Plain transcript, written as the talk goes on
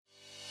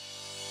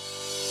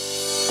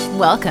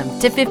Welcome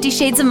to 50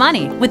 Shades of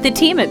Money with the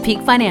team at Peak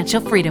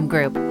Financial Freedom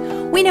Group.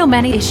 We know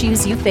many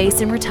issues you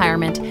face in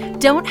retirement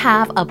don't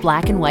have a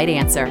black and white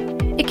answer.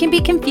 It can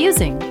be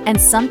confusing and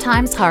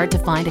sometimes hard to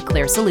find a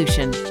clear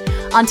solution.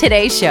 On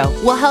today's show,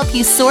 we'll help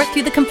you sort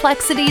through the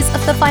complexities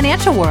of the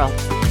financial world.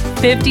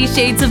 50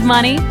 Shades of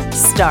Money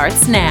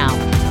starts now.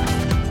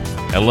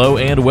 Hello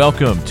and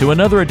welcome to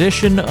another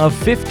edition of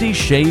 50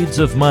 Shades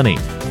of Money.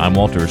 I'm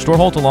Walter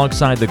Storholt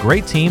alongside the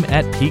great team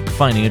at Peak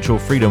Financial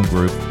Freedom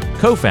Group,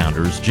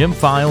 co-founders Jim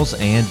Files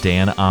and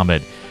Dan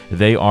Ahmed.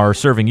 They are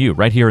serving you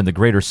right here in the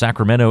greater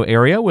Sacramento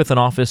area with an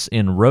office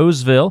in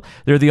Roseville.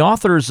 They're the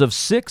authors of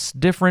 6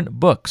 different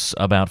books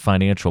about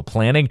financial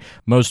planning.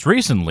 Most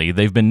recently,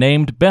 they've been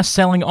named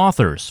best-selling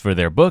authors for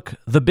their book,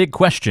 The Big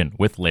Question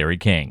with Larry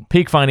King.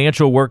 Peak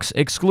Financial works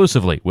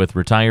exclusively with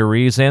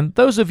retirees and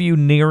those of you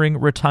nearing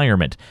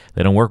retirement.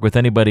 They don't work with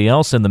anybody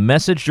else, and the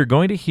message you're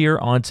going to hear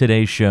on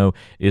today's show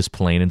is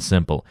plain and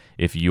simple.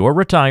 If you're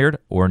retired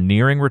or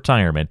nearing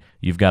retirement,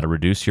 you've got to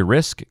reduce your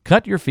risk,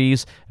 cut your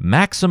fees,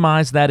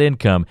 maximize that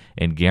income,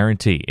 and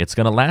guarantee it's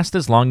going to last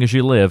as long as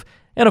you live,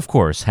 and of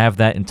course, have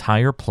that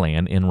entire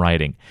plan in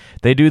writing.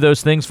 They do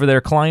those things for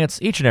their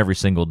clients each and every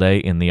single day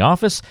in the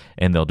office,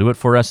 and they'll do it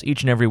for us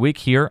each and every week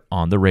here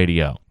on the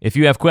radio. If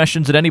you have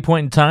questions at any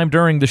point in time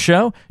during the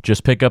show,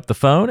 just pick up the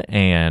phone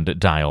and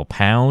dial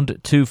pound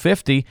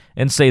 250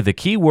 and say the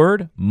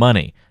keyword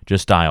money.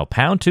 Just dial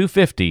pound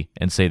 250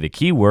 and say the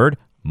keyword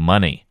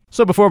money.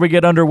 So before we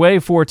get underway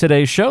for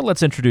today's show,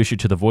 let's introduce you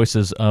to the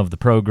voices of the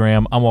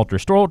program. I'm Walter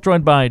Storholt,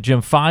 joined by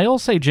Jim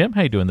Files. Hey, Jim,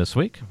 how you doing this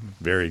week?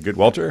 Very good,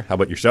 Walter. How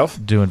about yourself?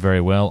 Doing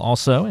very well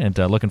also, and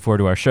looking forward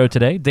to our show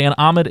today. Dan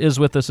Ahmed is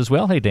with us as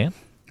well. Hey, Dan.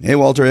 Hey,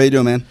 Walter. How you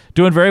doing, man?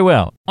 Doing very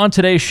well. On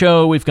today's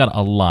show, we've got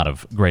a lot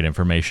of great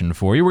information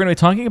for you. We're going to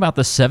be talking about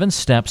the 7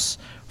 steps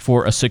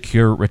for a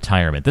secure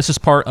retirement. This is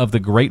part of the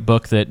great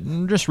book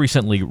that just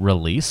recently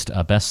released,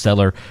 a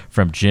bestseller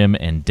from Jim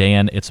and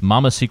Dan. It's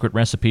Mama's Secret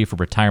Recipe for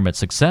Retirement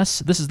Success.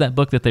 This is that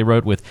book that they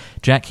wrote with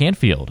Jack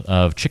Canfield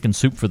of Chicken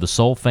Soup for the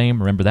Soul fame.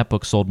 Remember, that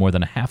book sold more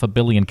than 500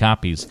 million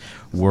copies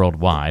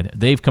worldwide.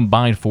 They've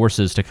combined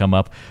forces to come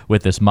up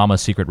with this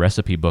Mama's Secret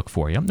Recipe book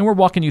for you. And we're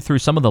walking you through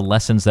some of the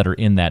lessons that are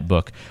in that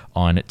book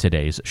on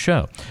today's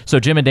show. So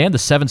Jim and Dan, the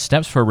 7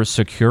 steps for a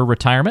secure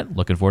retirement.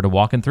 Looking forward to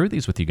walking through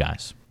these with you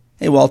guys.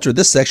 Hey, Walter,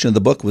 this section of the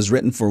book was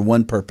written for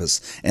one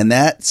purpose, and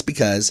that's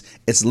because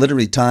it's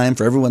literally time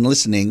for everyone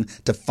listening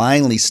to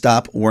finally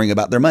stop worrying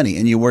about their money.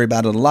 And you worry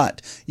about it a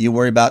lot. You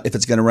worry about if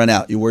it's going to run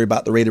out. You worry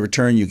about the rate of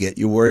return you get.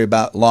 You worry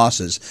about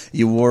losses.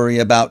 You worry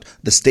about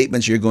the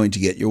statements you're going to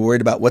get. You're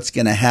worried about what's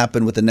going to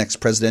happen with the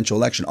next presidential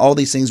election. All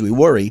these things we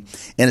worry,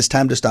 and it's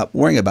time to stop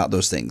worrying about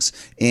those things.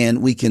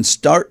 And we can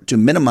start to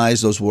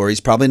minimize those worries,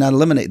 probably not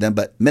eliminate them,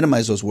 but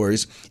minimize those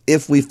worries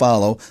if we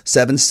follow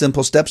 7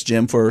 simple steps,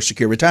 Jim, for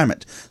secure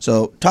retirement. So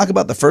talk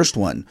about the first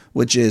one,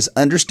 which is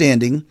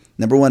understanding.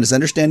 Number 1 is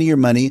understanding your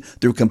money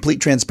through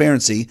complete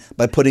transparency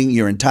by putting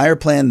your entire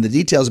plan and the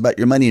details about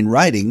your money in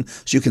writing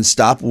so you can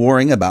stop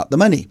worrying about the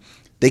money.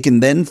 They can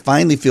then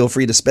finally feel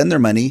free to spend their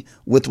money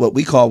with what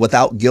we call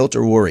without guilt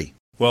or worry.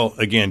 Well,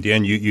 again,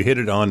 Dan, you hit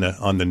it on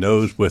the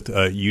nose with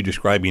you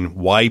describing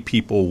why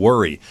people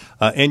worry.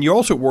 And you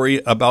also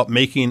worry about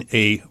making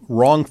a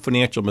wrong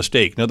financial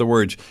mistake. In other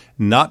words,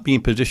 not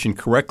being positioned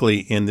correctly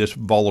in this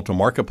volatile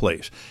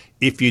marketplace.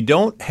 If you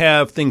don't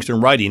have things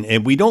in writing,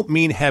 and we don't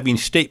mean having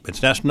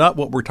statements, that's not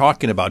what we're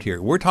talking about here.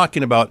 We're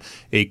talking about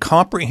a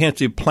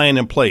comprehensive plan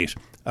in place,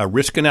 a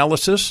risk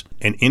analysis,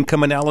 an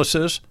income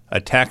analysis,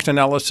 a tax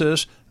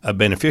analysis, a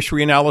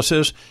beneficiary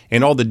analysis,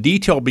 and all the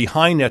detail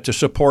behind that to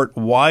support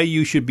why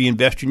you should be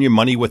investing your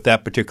money with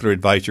that particular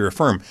advisor or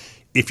firm.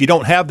 If you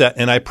don't have that,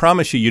 and I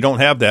promise you don't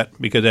have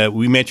that, because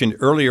we mentioned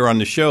earlier on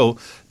the show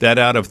that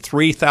out of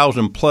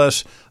 3,000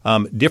 plus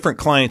different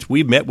clients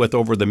we've met with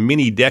over the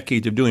many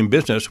decades of doing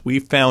business, we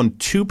found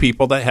 2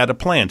 people that had a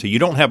plan. So you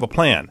don't have a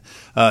plan.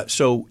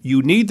 So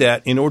you need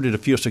that in order to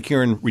feel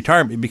secure in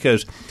retirement,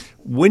 because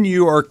when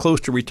you are close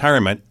to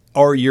retirement,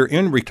 or you're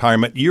in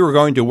retirement, you're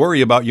going to worry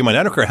about your money.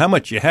 I don't care how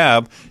much you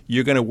have,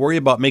 you're going to worry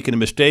about making a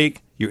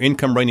mistake, your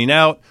income running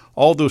out,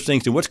 all those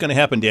things. And what's going to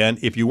happen, Dan,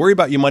 if you worry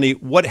about your money,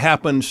 what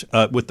happens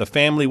with the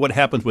family, what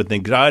happens with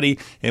anxiety,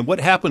 and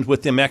what happens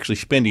with them actually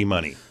spending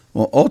money?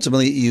 Well,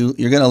 ultimately,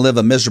 you're going to live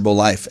a miserable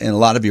life, and a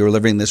lot of you are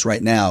living this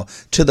right now,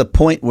 to the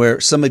point where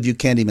some of you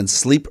can't even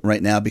sleep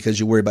right now because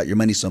you worry about your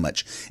money so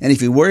much. And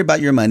if you worry about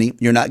your money,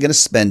 you're not going to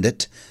spend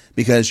it,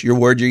 because you're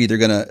worried you're either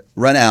going to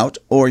run out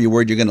or you're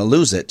worried you're going to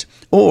lose it.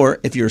 Or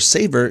if you're a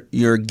saver,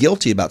 you're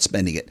guilty about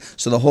spending it.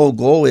 So the whole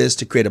goal is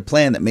to create a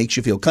plan that makes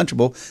you feel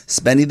comfortable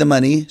spending the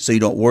money so you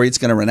don't worry it's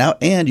going to run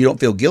out, and you don't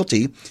feel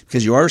guilty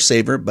because you are a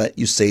saver, but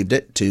you saved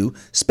it to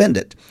spend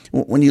it.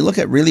 When you look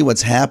at really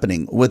what's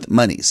happening with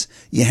monies,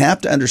 you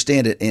have to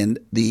understand it. And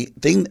the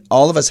thing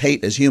all of us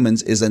hate as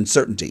humans is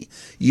uncertainty.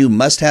 You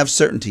must have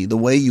certainty. The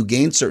way you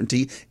gain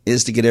certainty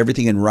is to get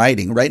everything in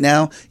writing. Right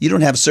now, you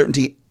don't have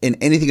certainty in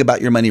anything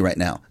about your money right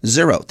now.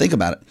 0. Think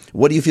about it.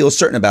 What do you feel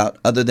certain about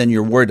other than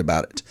you're worried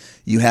about it?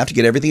 You have to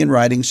get everything in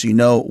writing so you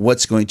know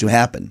what's going to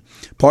happen.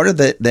 Part of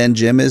that then,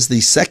 Jim, is the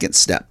second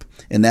step.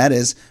 and that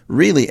is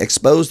really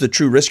expose the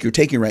true risk you're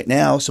taking right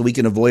now so we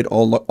can avoid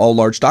all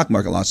large stock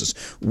market losses.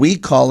 We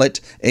call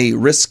it a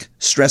risk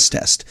stress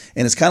test,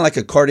 and it's kind of like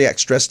a cardiac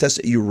stress test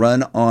that you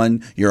run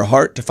on your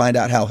heart to find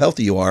out how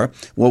healthy you are.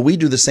 Well, we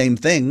do the same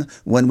thing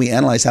when we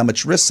analyze how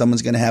much risk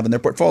someone's going to have in their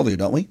portfolio,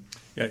 don't we?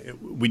 Yeah,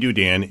 we do,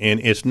 Dan, and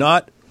it's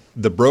not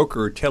the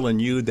broker telling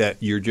you that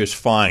you're just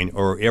fine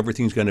or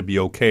everything's going to be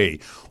okay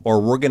or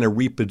we're going to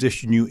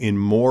reposition you in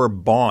more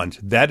bonds.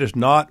 That is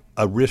not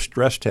a risk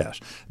stress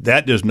test.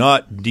 That does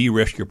not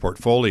de-risk your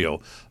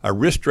portfolio. A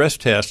risk stress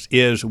test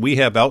is we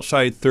have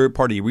outside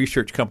third-party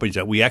research companies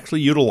that we actually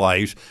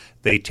utilize.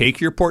 They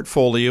take your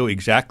portfolio,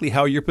 exactly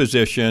how you're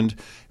positioned.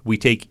 We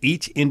take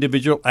each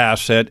individual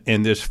asset,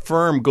 and this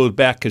firm goes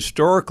back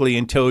historically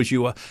and tells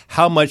you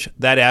how much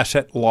that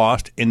asset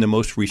lost in the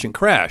most recent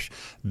crash.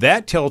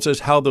 That tells us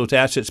how those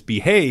assets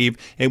behave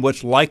and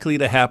what's likely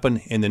to happen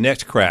in the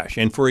next crash.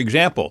 And for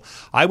example,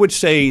 I would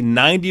say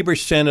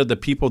 90% of the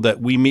people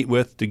that we meet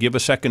with to give a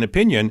second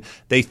opinion,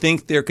 they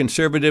think they're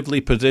conservatively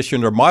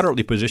positioned or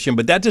moderately positioned,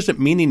 but that doesn't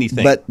mean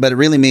anything. But it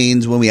really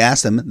means when we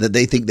ask them that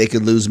they think they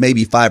could lose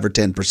maybe 5 or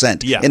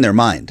 10% in their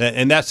mind.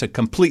 And that's a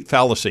complete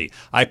fallacy.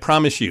 I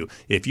promise you,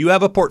 if you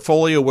have a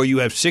portfolio where you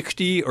have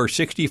 60 or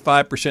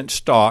 65%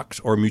 stocks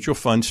or mutual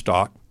fund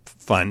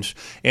funds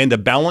and the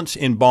balance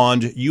in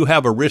bonds, you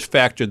have a risk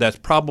factor that's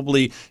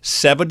probably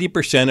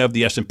 70% of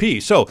the S&P.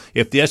 So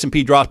if the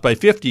S&P drops by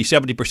 50,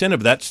 70%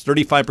 of that's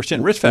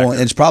 35% risk factor. Well,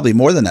 it's probably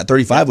more than that.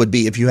 35 would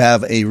be if you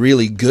have a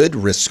really good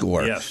risk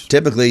score. Yes.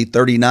 Typically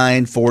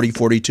 39, 40,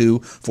 42,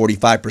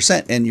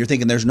 45%. And you're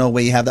thinking there's no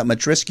way you have that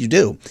much risk. You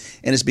do.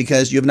 And it's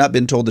because you have not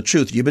been told the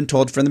truth. You've been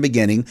told from the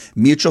beginning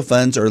mutual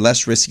funds are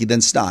less risky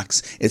than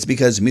stocks. It's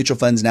because mutual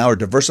funds now are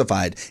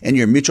diversified and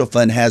your mutual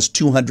fund has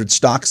 200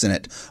 stocks in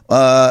it.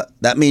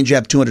 That means you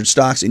have 200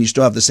 stocks and you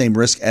still have the same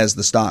risk as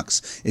the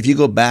stocks. If you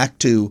go back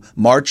to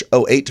March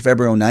 08 to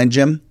February 09,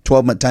 Jim,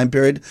 12-month time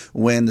period,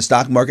 when the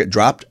stock market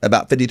dropped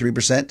about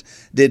 53%,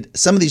 did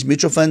some of these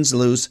mutual funds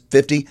lose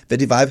 50,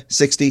 55,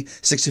 60,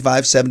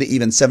 65, 70,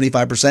 even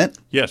 75%?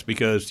 Yes,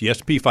 because the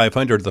S&P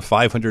 500, the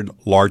 500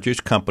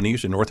 largest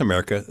companies in North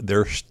America,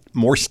 they're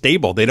more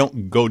stable. They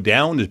don't go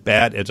down as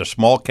bad as a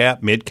small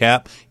cap, mid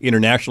cap,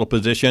 international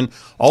position,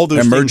 all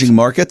those emerging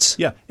markets.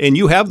 Yeah, and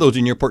you have those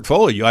in your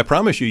portfolio. I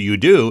promise you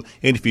do.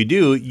 And if you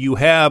do, you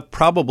have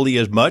probably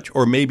as much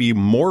or maybe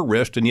more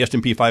risk in the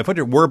S&P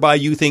 500, whereby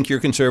you think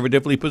you're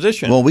conservatively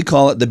positioned. Well, we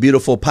call it the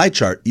beautiful pie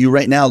chart. You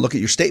right now look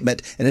at your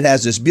statement, and it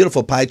has this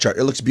beautiful pie chart.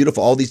 It looks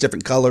beautiful, all these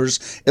different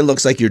colors. It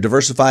looks like you're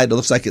diversified. It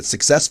looks like it's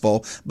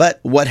successful. But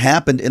what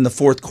happened in the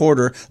fourth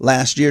quarter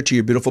last year to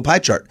your beautiful pie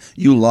chart?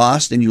 You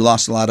lost, and you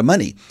lost a lot of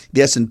money.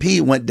 The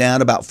S&P went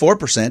down about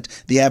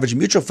 4%. The average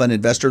mutual fund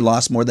investor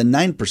lost more than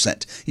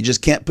 9%. You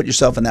just can't put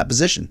yourself in that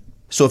position.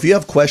 So if you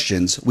have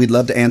questions, we'd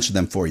love to answer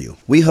them for you.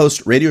 We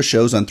host radio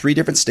shows on 3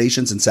 different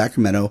stations in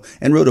Sacramento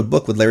and wrote a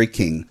book with Larry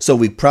King, so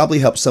we probably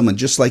helped someone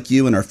just like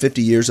you in our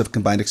 50 years of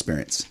combined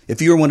experience.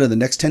 If you are one of the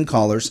next 10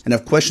 callers and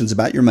have questions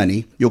about your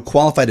money, you'll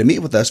qualify to meet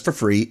with us for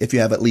free if you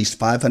have at least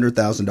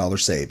 $500,000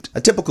 saved. A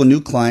typical new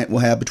client will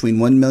have between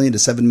 $1 million to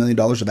 $7 million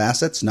of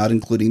assets, not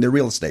including their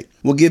real estate.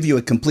 We'll give you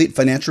a complete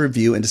financial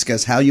review and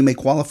discuss how you may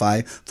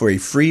qualify for a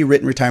free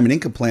written retirement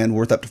income plan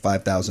worth up to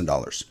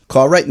 $5,000.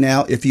 Call right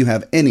now if you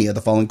have any of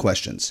the following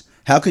questions.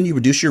 How can you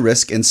reduce your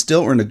risk and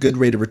still earn a good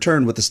rate of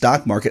return with the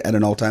stock market at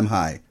an all-time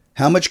high?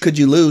 How much could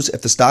you lose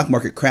if the stock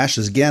market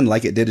crashes again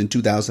like it did in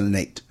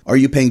 2008? Are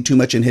you paying too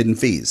much in hidden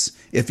fees?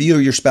 If you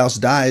or your spouse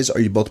dies, are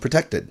you both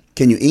protected?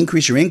 Can you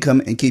increase your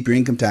income and keep your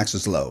income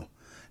taxes low?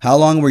 How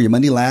long will your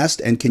money last,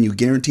 and can you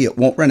guarantee it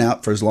won't run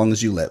out for as long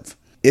as you live?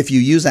 If you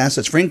use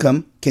assets for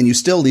income, can you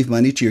still leave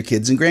money to your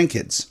kids and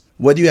grandkids?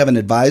 Whether you have an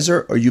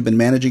advisor or you've been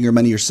managing your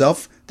money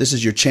yourself, this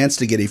is your chance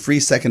to get a free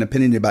second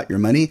opinion about your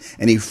money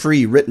and a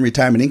free written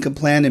retirement income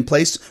plan in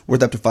place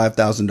worth up to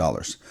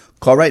 $5,000.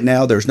 Call right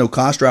now. There's no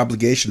cost or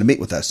obligation to meet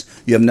with us.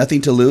 You have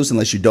nothing to lose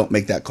unless you don't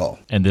make that call.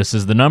 And this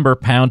is the number,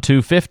 pound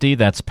 250.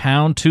 That's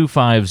pound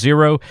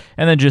 250.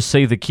 And then just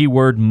say the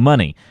keyword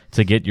money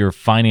to get your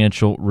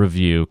financial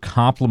review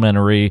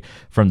complimentary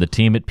from the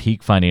team at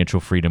Peak Financial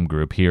Freedom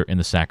Group here in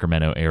the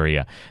Sacramento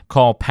area.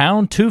 Call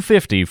pound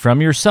 250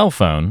 from your cell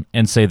phone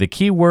and say the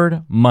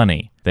keyword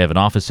money. They have an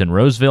office in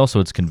Roseville,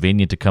 so it's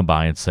convenient to come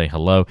by and say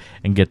hello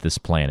and get this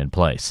plan in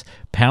place.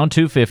 Pound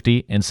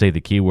 250 and say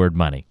the keyword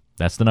money.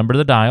 That's the number to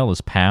the dial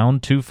is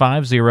pound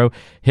 250.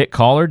 Hit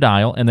call or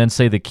dial and then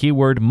say the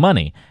keyword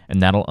money,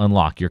 and that'll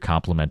unlock your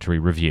complimentary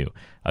review.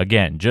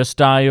 Again, just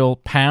dial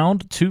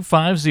pound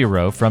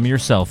 250 from your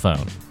cell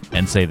phone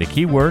and say the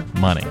keyword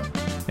money.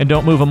 And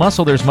don't move a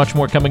muscle. There's much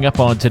more coming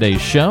up on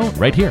today's show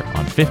right here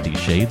on 50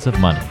 Shades of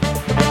Money.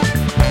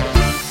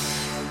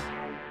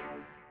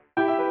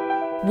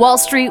 Wall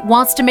Street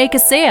wants to make a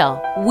sale.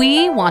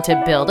 We want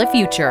to build a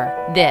future.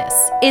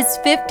 This is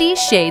 50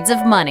 Shades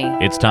of Money.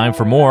 It's time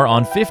for more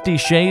on 50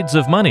 Shades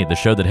of Money, the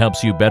show that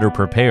helps you better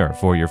prepare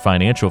for your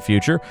financial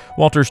future.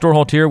 Walter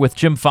Storholt here with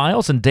Jim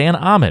Files and Dan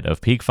Ahmed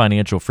of Peak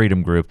Financial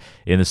Freedom Group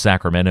in the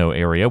Sacramento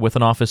area with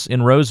an office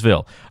in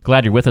Roseville.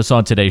 Glad you're with us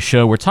on today's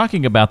show. We're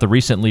talking about the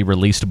recently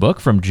released book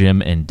from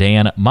Jim and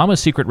Dan, Mama's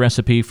Secret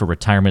Recipe for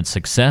Retirement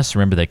Success.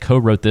 Remember, they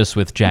co-wrote this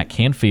with Jack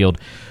Canfield,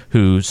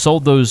 who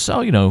sold those,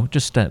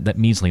 just that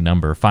measly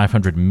number,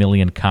 500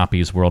 million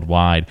copies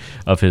worldwide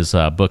of his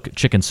book,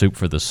 Chicken Soup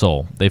for the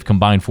Soul. They've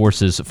combined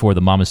forces for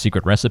the Mama's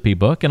Secret Recipe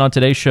book, and on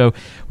today's show,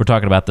 we're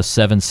talking about the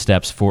 7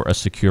 steps for a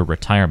secure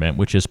retirement,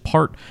 which is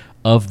part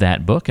of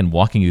that book and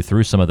walking you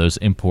through some of those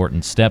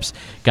important steps.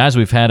 Guys,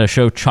 we've had a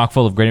show chock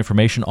full of great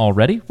information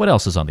already. What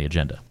else is on the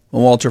agenda?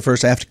 Well, Walter,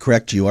 first I have to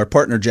correct you. Our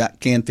partner, Jack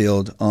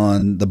Canfield,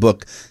 on the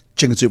book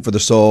Chicken Soup for the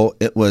Soul,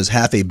 it was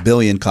 500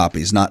 million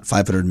copies, not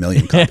 500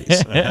 million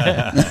copies.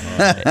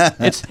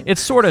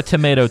 It's sort of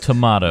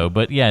tomato,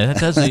 but yeah, that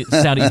does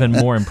sound even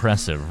more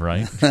impressive,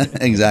 right?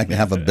 Exactly,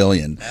 500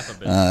 million.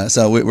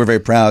 So we're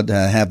very proud to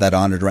have that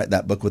honor to write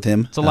that book with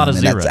him. It's a lot of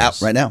zeros.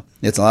 That's out right now.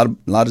 It's a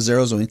lot of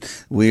zeros.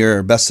 We are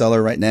a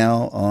bestseller right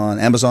now on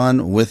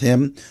Amazon with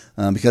him,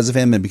 because of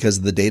him and because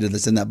of the data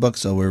that's in that book.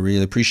 So we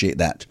really appreciate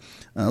that.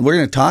 We're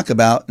going to talk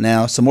about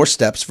now some more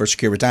steps for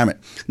secure retirement.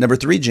 Number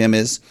 3, Jim,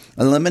 is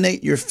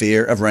eliminate your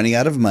fear of running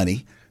out of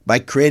money by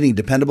creating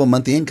dependable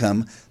monthly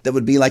income that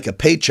would be like a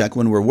paycheck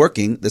when we're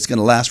working that's going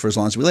to last for as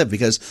long as we live.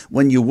 Because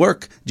when you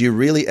work, do you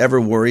really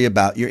ever worry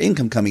about your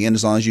income coming in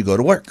as long as you go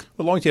to work?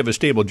 As long as you have a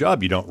stable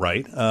job, you don't,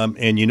 right?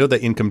 And you know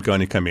that income's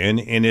going to come in.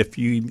 And if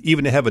you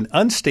even have an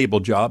unstable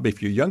job,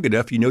 if you're young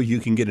enough, you know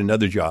you can get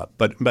another job.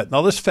 But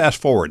now let's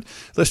fast forward.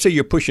 Let's say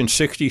you're pushing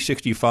 60,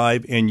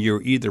 65, and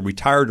you're either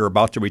retired or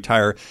about to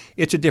retire.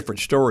 It's a different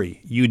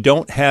story. You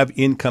don't have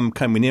income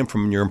coming in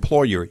from your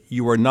employer.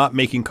 You are not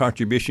making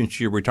contributions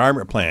to your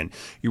retirement plan.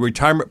 Your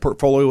retirement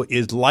portfolio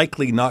is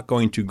likely not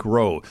going to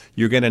grow.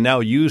 You're going to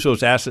now use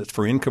those assets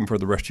for income for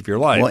the rest of your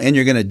life. Well, and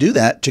you're going to do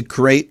that to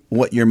create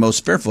what you're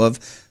most fearful of,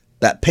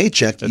 that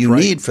paycheck That's you right.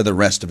 need for the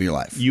rest of your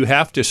life. You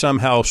have to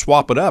somehow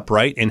swap it up,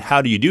 right? And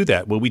how do you do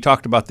that? Well, we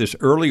talked about this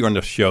earlier on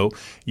the show.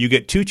 You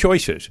get 2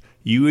 choices.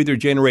 You either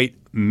generate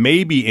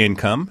maybe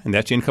income, and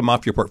that's income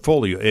off your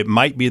portfolio. It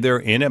might be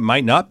there and it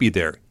might not be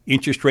there.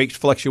 Interest rates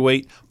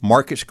fluctuate,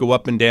 markets go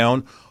up and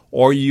down,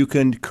 or you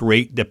can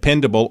create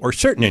dependable or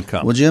certain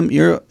income. Well, Jim,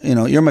 you're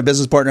my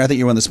business partner. I think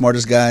you're one of the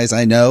smartest guys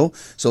I know.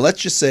 So let's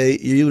just say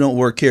you don't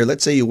work here.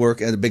 Let's say you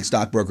work at a big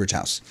stock brokerage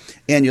house,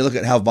 and you look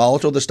at how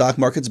volatile the stock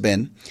market's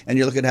been, and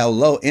you look at how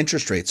low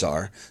interest rates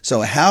are.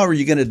 So how are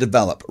you going to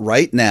develop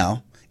right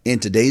now in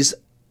today's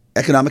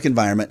economic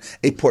environment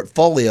a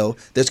portfolio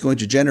that's going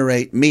to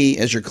generate me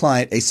as your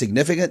client a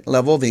significant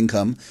level of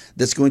income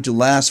that's going to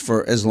last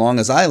for as long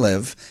as I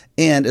live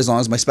and as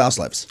long as my spouse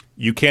lives?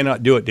 You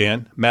cannot do it,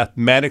 Dan.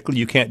 Mathematically,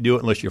 you can't do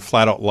it unless you're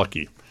flat out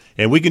lucky.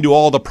 And we can do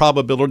all the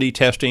probability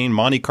testing,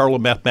 Monte Carlo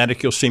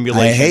mathematical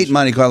simulations. I hate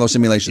Monte Carlo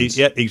simulations.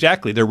 Yeah,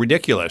 exactly. They're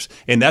ridiculous.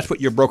 And that's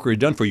what your broker has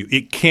done for you.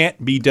 It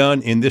can't be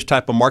done in this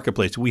type of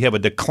marketplace. We have a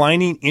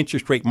declining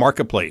interest rate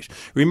marketplace.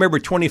 Remember,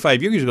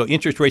 25 years ago,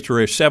 interest rates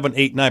were 7,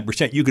 8,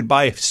 9%. You could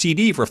buy a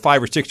CD for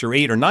 5 or 6 or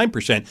 8 or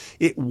 9%.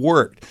 It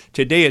worked.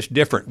 Today, it's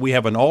different. We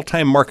have an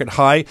all-time market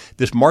high.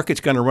 This market's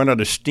going to run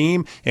out of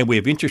steam, and we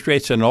have interest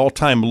rates at an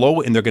all-time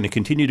low, and they're going to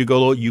continue to go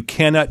low. You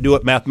cannot do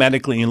it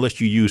mathematically unless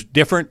you use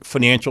different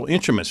financial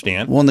instruments,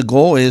 Dan. Well, and the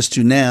goal is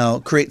to now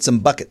create some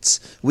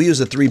buckets. We use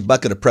a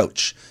 3-bucket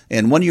approach.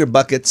 And one of your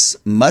buckets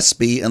must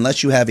be,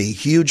 unless you have a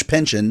huge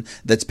pension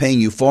that's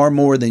paying you far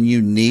more than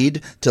you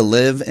need to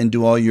live and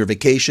do all your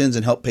vacations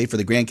and help pay for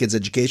the grandkids'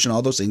 education,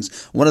 all those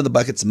things, one of the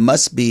buckets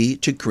must be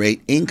to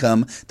create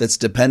income that's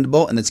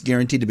dependable and that's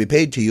guaranteed to be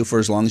paid to you for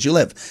as long as you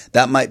live.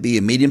 That might be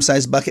a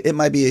medium-sized bucket. It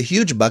might be a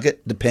huge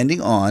bucket depending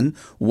on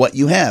what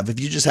you have. If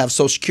you just have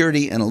Social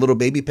Security and a little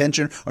baby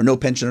pension or no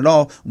pension at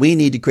all, we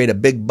need to create a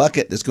big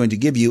bucket that's going to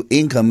give you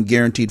income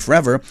guaranteed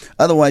forever.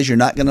 Otherwise, you're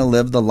not going to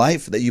live the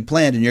life that you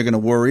planned, and you're going to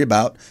worry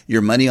about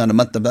your money on a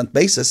month-to-month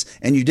basis,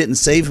 and you didn't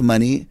save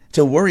money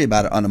to worry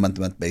about it on a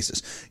month-to-month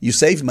basis. You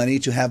saved money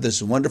to have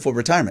this wonderful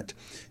retirement.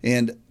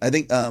 And I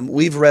think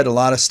we've read a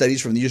lot of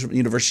studies from the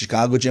University of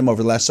Chicago, Jim,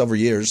 over the last several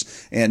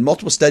years, and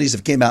multiple studies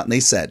have came out, and they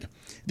said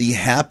the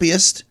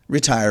happiest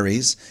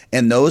retirees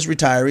and those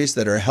retirees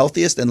that are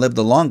healthiest and live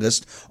the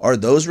longest are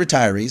those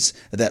retirees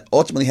that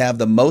ultimately have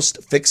the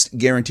most fixed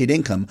guaranteed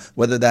income,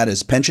 whether that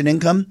is pension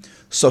income,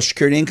 Social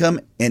Security income,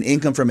 and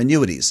income from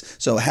annuities.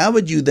 So how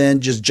would you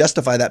then just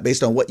justify that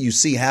based on what you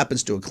see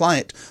happens to a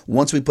client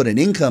once we put an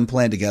income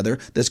plan together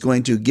that's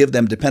going to give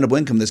them dependable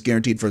income that's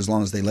guaranteed for as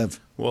long as they live?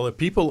 Well, if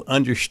people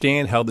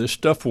understand how this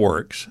stuff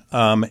works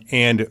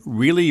and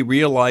really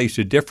realize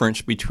the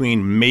difference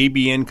between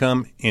maybe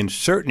income and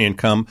certain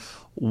income,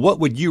 what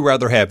would you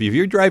rather have? If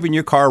you're driving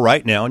your car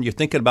right now and you're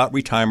thinking about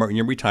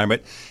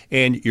retirement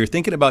and you're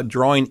thinking about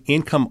drawing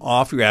income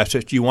off your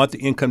assets, do you want the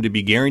income to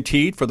be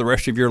guaranteed for the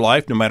rest of your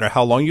life, no matter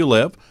how long you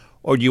live?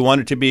 or do you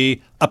want it to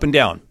be up and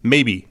down?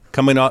 Maybe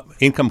coming up,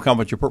 income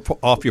coming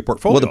off your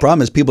portfolio. Well, the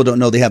problem is people don't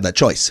know they have that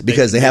choice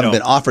because they haven't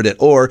been offered it,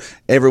 or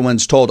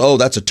everyone's told, oh,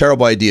 that's a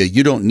terrible idea.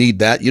 You don't need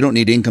that. You don't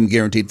need income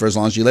guaranteed for as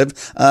long as you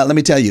live. Let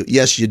me tell you,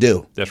 yes, you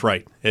do. That's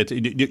right.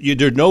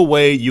 There's no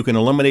way you can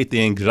eliminate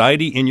the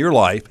anxiety in your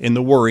life and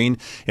the worrying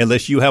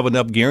unless you have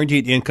enough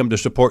guaranteed income to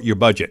support your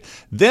budget.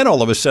 Then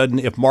all of a sudden,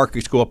 if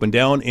markets go up and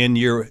down and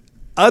your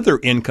other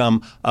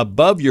income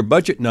above your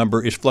budget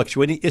number is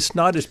fluctuating, it's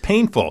not as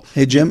painful.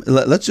 Hey, Jim,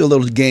 let's do a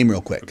little game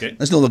real quick. Okay.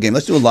 Let's do a little game.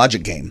 Let's do a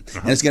logic game.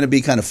 And it's going to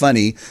be kind of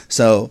funny.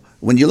 So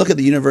when you look at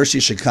the University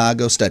of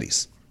Chicago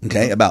studies,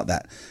 about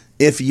that,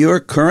 if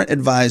your current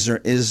advisor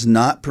is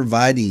not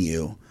providing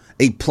you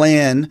a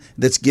plan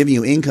that's giving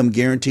you income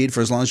guaranteed for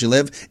as long as you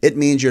live, it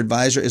means your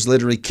advisor is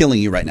literally killing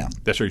you right now.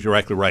 That's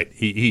exactly right.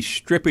 He's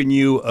stripping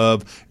you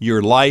of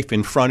your life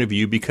in front of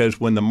you, because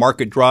when the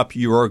market drops,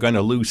 you are going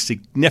to lose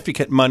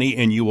significant money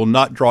and you will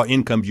not draw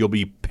income. You'll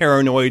be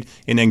paranoid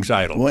and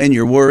anxiety. Well, and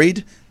you're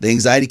worried. The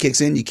anxiety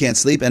kicks in. You can't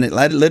sleep, and it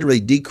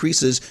literally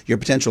decreases your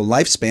potential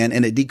lifespan,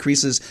 and it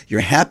decreases your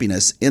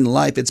happiness in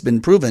life. It's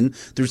been proven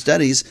through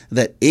studies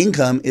that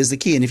income is the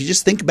key. And if you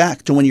just think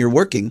back to when you're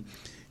working,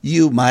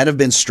 you might have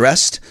been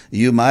stressed,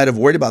 you might have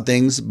worried about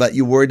things, but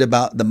you worried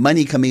about the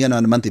money coming in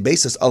on a monthly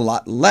basis a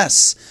lot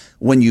less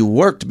when you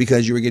worked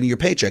because you were getting your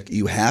paycheck.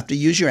 You have to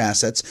use your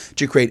assets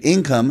to create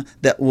income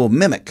that will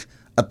mimic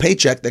a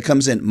paycheck that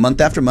comes in month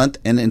after month.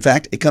 And in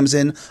fact, it comes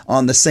in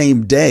on the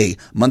same day,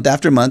 month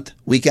after month,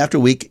 week after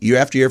week, year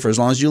after year, for as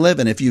long as you live.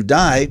 And if you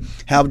die,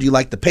 how would you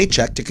like the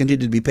paycheck to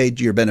continue to be paid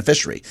to your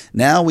beneficiary?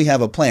 Now we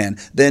have a plan.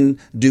 Then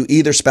do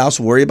either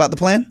spouse worry about the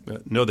plan?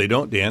 No, they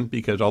don't, Dan,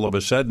 because all of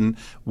a sudden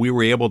we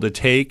were able to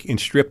take and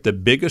strip the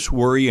biggest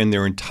worry in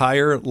their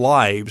entire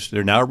lives.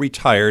 They're now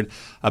retired,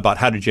 about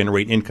how to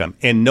generate income.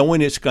 And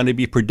knowing it's going to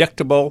be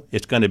predictable,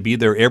 it's going to be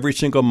there every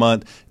single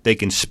month, they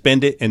can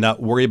spend it and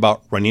not worry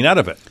about running out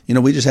of it. You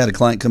know, we just had a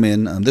client come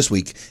in this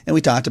week, and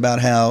we talked about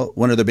how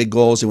one of their big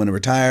goals, they want to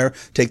retire,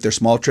 take their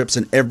small trips,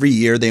 and every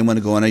year they want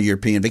to go on a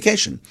European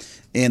vacation.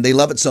 And they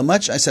love it so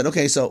much. I said,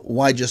 okay, so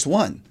why just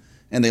one?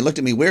 And they looked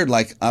at me weird,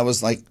 like I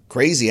was like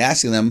crazy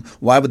asking them,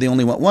 why would they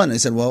only want one? I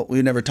said, well,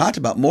 we've never talked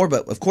about more,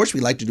 but of course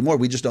we like to do more.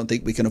 We just don't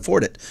think we can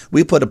afford it.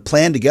 We put a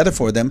plan together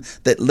for them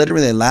that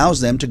literally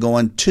allows them to go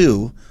on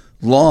 2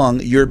 long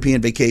European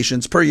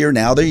vacations per year.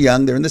 Now they're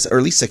young. They're in this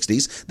early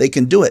 60s. They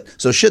can do it.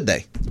 So should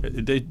they?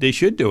 They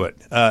should do it.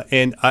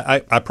 And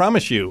I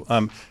promise you,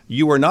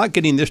 you are not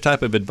getting this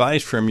type of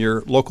advice from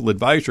your local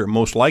advisor,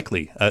 most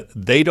likely.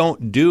 They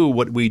don't do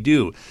what we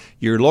do.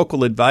 Your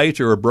local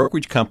advisor or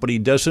brokerage company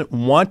doesn't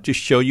want to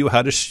show you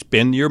how to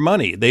spend your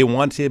money. They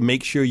want to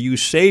make sure you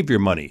save your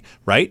money,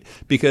 right?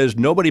 Because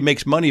nobody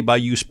makes money by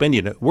you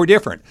spending it. We're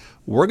different.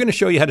 We're going to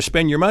show you how to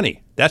spend your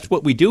money. That's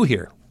what we do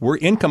here. We're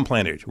income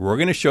planners. We're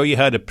going to show you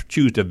how to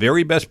choose the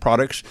very best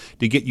products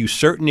to get you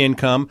certain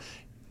income.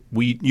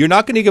 You're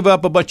not going to give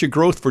up a bunch of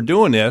growth for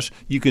doing this.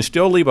 You can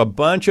still leave a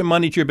bunch of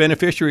money to your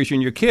beneficiaries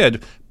and your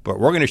kids, but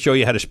we're going to show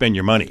you how to spend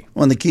your money.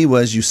 Well, and the key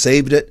was you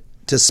saved it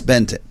to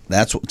spend it.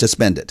 That's to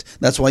spend it.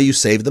 That's why you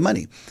save the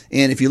money.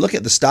 And if you look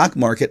at the stock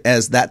market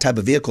as that type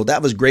of vehicle,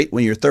 that was great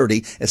when you're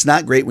 30. It's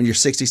not great when you're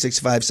 60,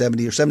 65,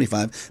 70, or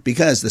 75,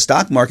 because the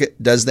stock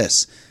market does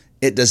this.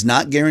 It does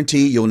not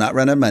guarantee you'll not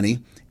run out of money.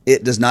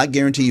 It does not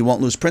guarantee you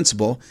won't lose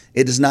principal.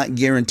 It does not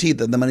guarantee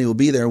that the money will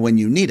be there when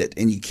you need it.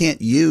 And you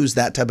can't use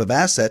that type of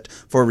asset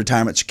for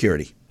retirement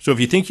security. So if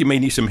you think you may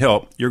need some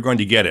help, you're going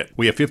to get it.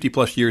 We have 50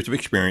 plus years of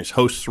experience,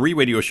 host 3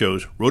 radio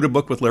shows, wrote a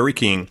book with Larry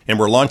King, and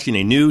we're launching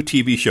a new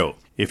TV show.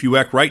 If you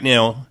act right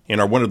now and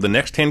are one of the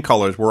next 10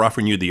 callers, we're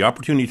offering you the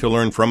opportunity to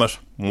learn from us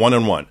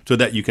one-on-one so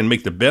that you can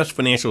make the best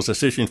financial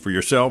decisions for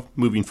yourself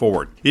moving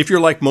forward. If you're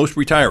like most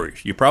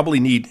retirees, you probably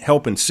need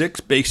help in 6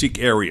 basic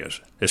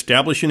areas.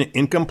 Establishing an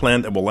income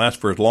plan that will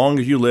last for as long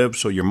as you live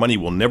so your money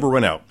will never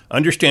run out.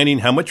 Understanding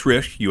how much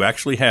risk you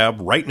actually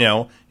have right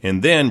now,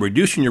 and then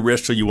reducing your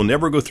risk so you will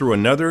never go through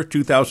another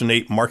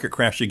 2008 market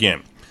crash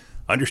again.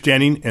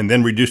 Understanding and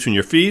then reducing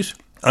your fees.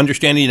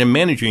 Understanding and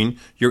managing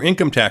your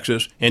income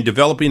taxes, and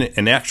developing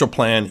an actual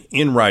plan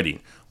in writing.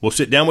 We'll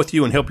sit down with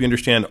you and help you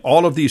understand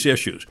all of these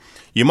issues.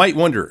 You might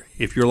wonder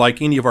if you're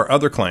like any of our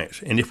other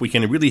clients and if we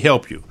can really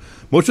help you.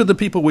 Most of the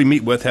people we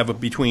meet with have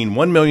between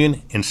 $1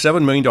 million and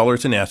 $7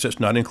 million in assets,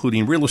 not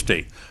including real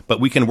estate. But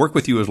we can work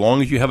with you as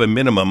long as you have a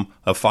minimum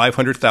of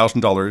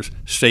 $500,000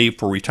 saved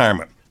for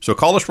retirement. So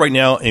call us right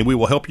now and we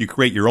will help you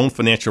create your own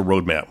financial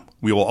roadmap.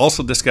 We will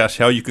also discuss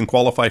how you can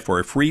qualify for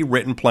a free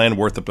written plan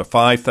worth up to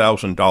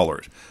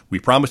 $5,000. We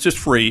promise it's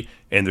free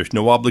and there's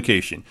no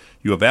obligation.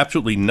 You have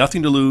absolutely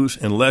nothing to lose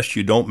unless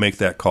you don't make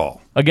that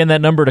call. Again,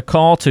 that number to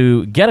call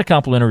to get a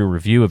complimentary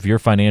review of your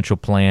financial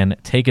plan,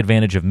 take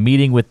advantage of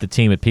meeting with the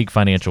team at Peak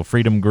Financial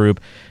Freedom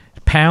Group.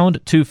 Pound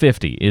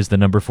 250 is the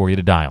number for you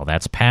to dial.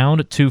 That's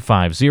pound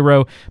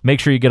 250. Make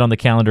sure you get on the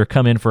calendar,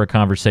 come in for a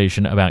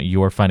conversation about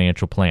your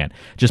financial plan.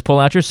 Just pull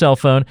out your cell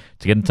phone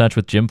to get in touch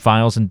with Jim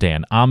Files and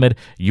Dan Ahmed,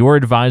 your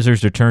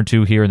advisors to turn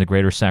to here in the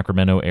greater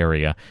Sacramento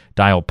area.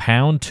 Dial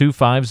pound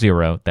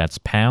 250, that's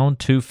pound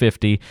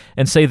 250,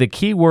 and say the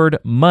keyword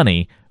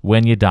money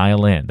when you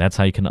dial in. That's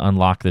how you can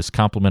unlock this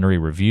complimentary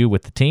review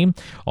with the team.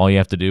 All you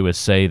have to do is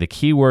say the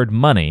keyword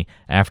money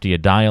after you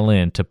dial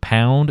in to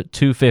pound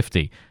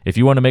 250. If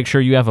you want to make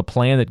sure you have a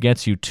plan that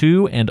gets you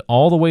to and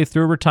all the way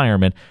through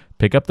retirement,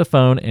 pick up the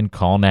phone and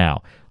call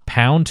now.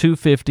 Pound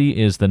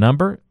 250 is the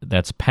number.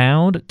 That's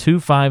pound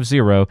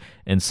 250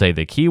 and say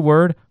the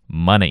keyword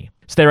money.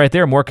 Stay right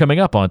there. More coming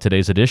up on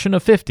today's edition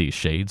of 50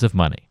 Shades of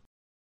Money.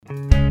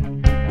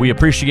 We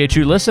appreciate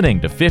you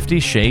listening to 50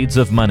 Shades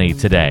of Money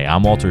today.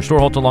 I'm Walter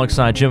Storholt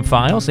alongside Jim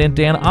Files and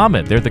Dan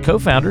Ahmed. They're the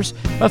co-founders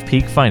of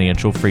Peak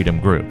Financial Freedom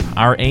Group.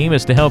 Our aim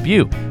is to help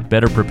you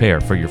better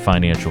prepare for your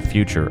financial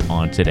future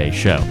on today's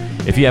show.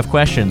 If you have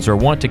questions or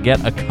want to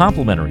get a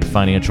complimentary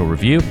financial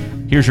review,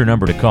 here's your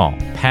number to call.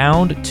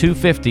 Pound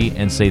 250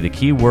 and say the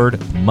keyword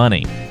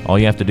money. All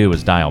you have to do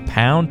is dial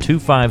pound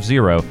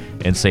 250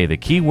 and say the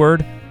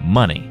keyword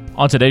money.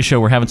 On today's show,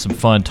 we're having some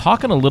fun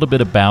talking a little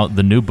bit about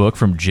the new book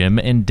from Jim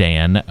and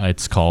Dan.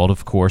 It's called,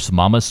 of course,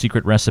 Mama's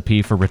Secret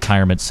Recipe for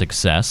Retirement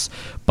Success.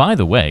 By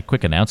the way,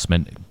 quick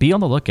announcement, be on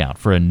the lookout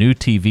for a new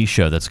TV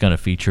show that's going to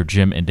feature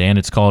Jim and Dan.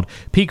 It's called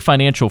Peak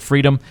Financial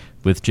Freedom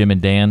with Jim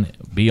and Dan.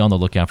 Be on the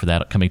lookout for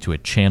that coming to a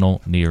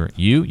channel near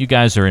you. You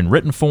guys are in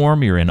written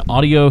form, you're in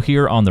audio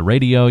here on the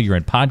radio, you're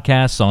in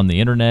podcasts on the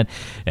internet,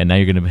 and now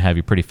you're going to have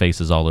your pretty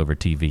faces all over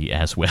TV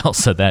as well.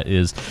 So that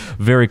is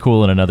very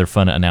cool and another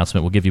fun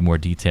announcement. We'll give you more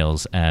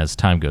details as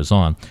time goes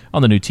on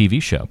the new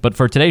TV show. But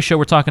for today's show,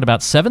 we're talking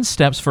about 7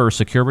 steps for a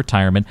secure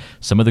retirement,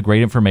 some of the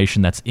great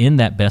information that's in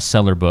that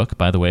bestseller book.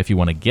 By the way, if you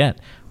want to get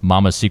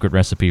Mama's Secret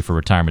Recipe for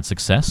Retirement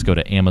Success, go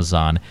to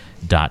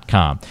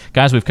Amazon.com.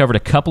 Guys, we've covered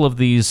a couple of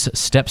these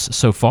steps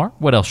so far.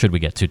 What else should we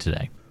get to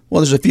today?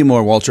 Well, there's a few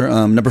more, Walter.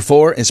 Number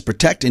 4 is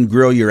protect and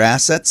grow your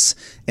assets.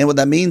 And what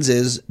that means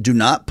is do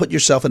not put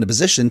yourself in a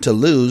position to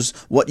lose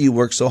what you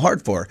work so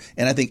hard for.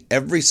 And I think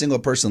every single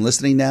person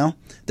listening now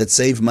that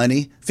saves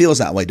money feels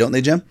that way, don't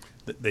they, Jim?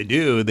 They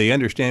do. They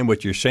understand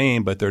what you're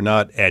saying, but they're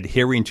not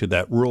adhering to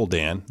that rule,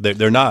 Dan.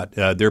 They're not.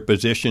 They're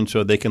positioned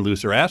so they can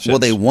lose their assets. Well,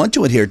 they want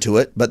to adhere to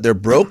it, but their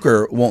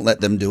broker won't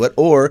let them do it,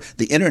 or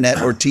the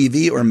internet or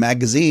TV or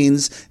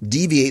magazines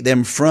deviate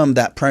them from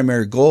that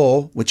primary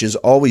goal, which is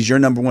always your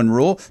number one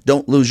rule.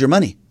 Don't lose your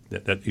money.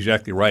 That's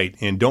exactly right.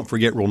 And don't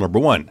forget rule number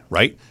 1,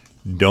 right?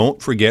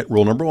 Don't forget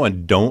rule number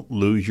 1. Don't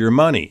lose your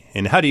money.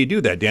 And how do you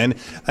do that, Dan?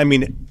 I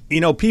mean,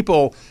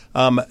 people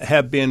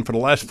have been for the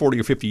last 40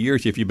 or 50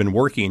 years, if you've been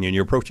working and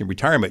you're approaching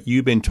retirement,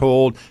 you've been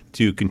told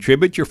to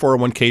contribute your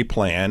 401k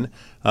plan,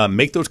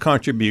 make those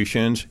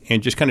contributions,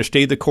 and just kind of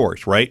stay the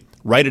course, right?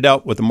 Write it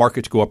out with the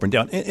markets go up and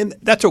down. And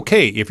that's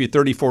okay if you're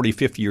 30, 40,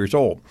 50 years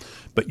old.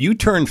 But you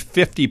turn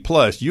 50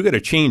 plus, you got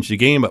to change the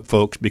game up,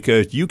 folks,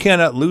 because you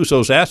cannot lose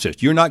those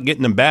assets. You're not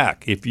getting them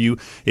back. If you're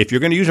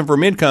going to use them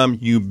for income,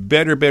 you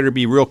better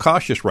be real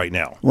cautious right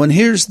now. Well, and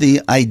here's the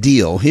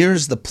ideal.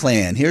 Here's the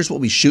plan. Here's what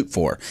we shoot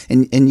for.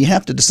 And you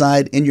have to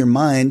decide in your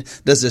mind,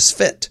 does this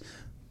fit?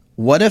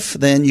 What if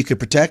then you could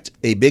protect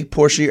a big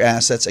portion of your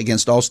assets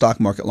against all stock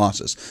market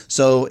losses?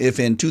 So if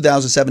in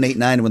 2007, 8,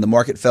 9, when the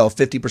market fell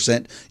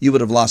 50%, you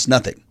would have lost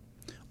nothing.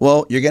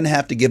 Well, you're going to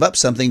have to give up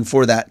something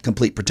for that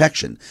complete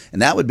protection.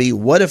 And that would be,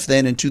 what if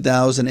then in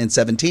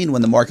 2017,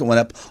 when the market went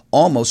up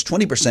almost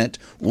 20%,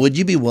 would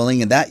you be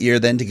willing in that year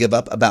then to give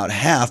up about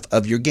half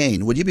of your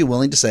gain? Would you be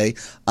willing to say,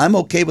 I'm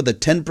okay with a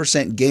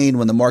 10% gain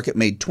when the market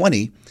made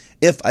 20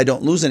 if I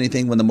don't lose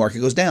anything when the market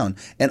goes down?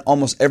 And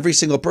almost every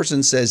single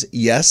person says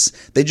yes.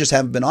 They just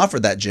haven't been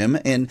offered that, Jim.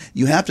 And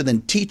you have to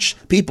then teach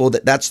people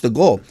that that's the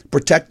goal.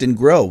 Protect and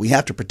grow. We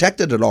have to protect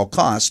it at all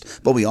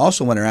costs, but we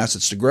also want our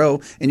assets to grow.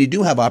 And you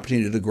do have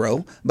opportunity to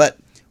grow, but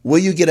will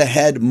you get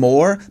ahead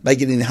more by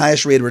getting the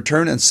highest rate of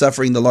return and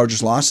suffering the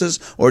largest losses?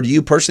 Or do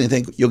you personally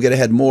think you'll get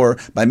ahead more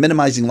by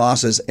minimizing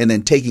losses and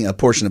then taking a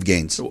portion of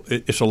gains?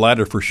 It's a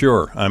latter for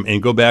sure.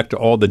 And go back to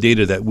all the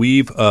data that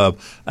we've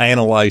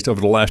analyzed over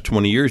the last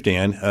 20 years,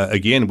 Dan.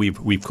 Again,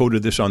 we've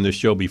quoted this on this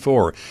show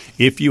before.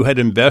 If you had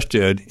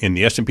invested in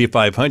the S&P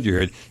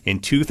 500 in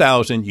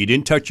 2000, you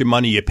didn't touch your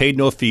money, you paid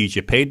no fees,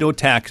 you paid no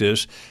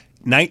taxes.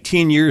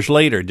 19 years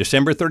later,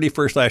 December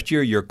 31st last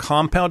year, your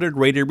compounded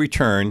rate of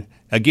return,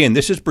 again,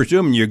 this is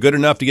presuming you're good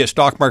enough to get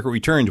stock market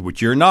returns,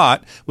 which you're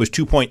not, was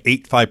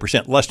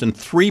 2.85%, less than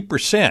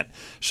 3%.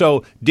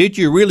 So did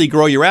you really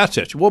grow your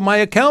assets? Well, my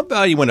account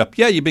value went up.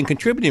 Yeah, you've been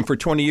contributing for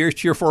 20 years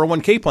to your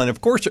 401k plan.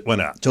 Of course it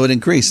went up. So it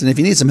increased. And if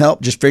you need some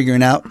help just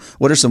figuring out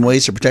what are some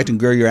ways to protect and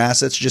grow your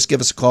assets, just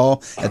give us a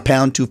call at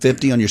pound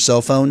 250 on your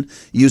cell phone.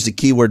 Use the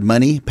keyword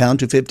money, pound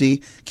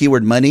 250,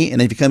 keyword money.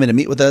 And if you come in and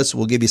meet with us,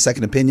 we'll give you a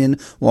second opinion.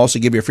 We'll also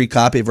give you a free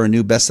copy of our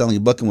new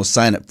best-selling book, and we'll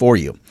sign it for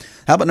you.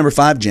 How about number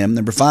 5, Jim?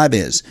 Number 5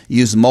 is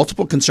use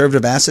multiple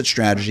conservative asset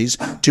strategies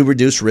to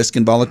reduce risk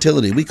and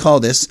volatility. We call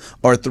this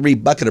our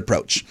 3-bucket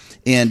approach.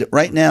 And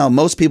right now,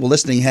 most people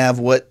listening have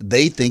what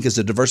they think is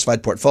a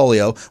diversified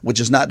portfolio, which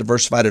is not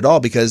diversified at all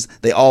because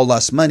they all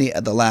lost money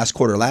at the last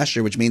quarter last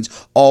year, which means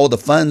all the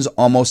funds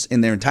almost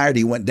in their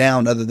entirety went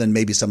down other than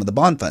maybe some of the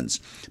bond funds.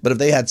 But if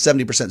they had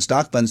 70%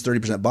 stock funds,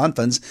 30% bond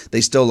funds,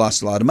 they still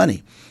lost a lot of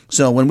money.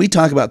 So when we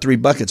talk about 3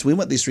 buckets, we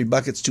want these 3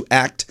 buckets to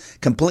act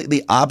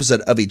completely opposite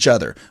of each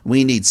other.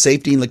 We need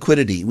safety and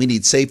liquidity. We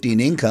need safety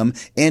and income,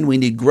 and we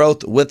need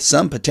growth with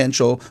some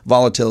potential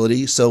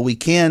volatility so we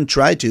can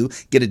try to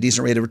get a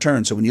decent rate of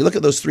return. So when you look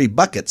at those 3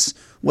 buckets,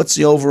 what's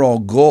the overall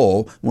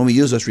goal when we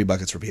use those 3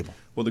 buckets for people?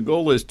 Well, the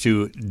goal is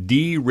to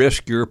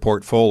de-risk your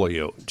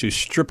portfolio, to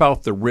strip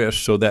out the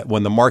risk so that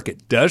when the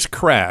market does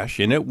crash,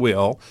 and it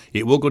will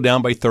go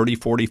down by 30,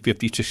 40,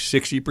 50,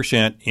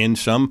 60% in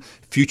some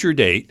future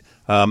date.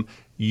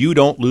 You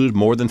don't lose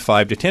more than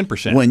 5 to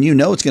 10%. When you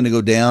know it's going to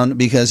go down,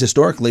 because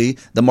historically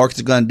the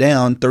market's gone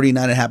down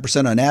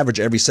 39.5% on average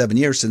every 7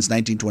 years since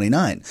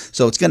 1929.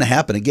 So it's going to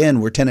happen again.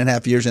 We're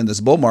 10.5 years in this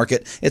bull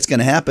market. It's going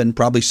to happen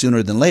probably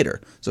sooner than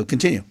later. So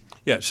continue.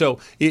 Yeah. So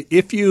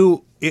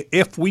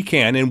if we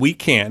can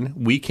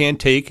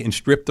take and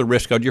strip the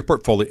risk out of your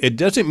portfolio. It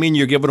doesn't mean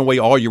you're giving away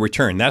all your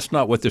return. That's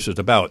not what this is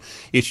about.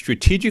 It's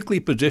strategically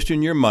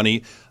position your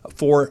money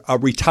for a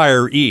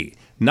retiree.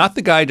 Not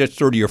the guy that's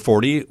 30 or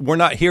 40. We're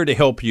not here to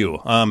help you.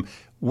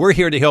 We're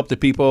here to help the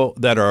people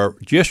that are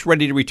just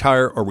ready to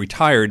retire or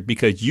retired,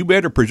 because you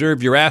better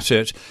preserve your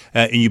assets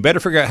and you better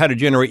figure out how to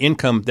generate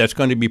income that's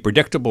going to be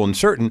predictable and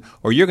certain,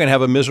 or you're going to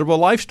have a miserable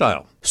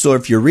lifestyle. So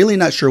if you're really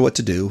not sure what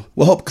to do,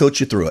 we'll help coach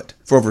you through it.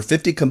 For over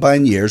 50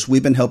 combined years,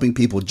 we've been helping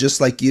people just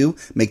like you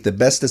make the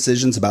best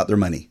decisions about their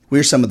money.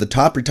 We're some of the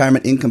top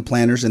retirement income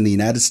planners in the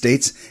United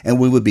States, and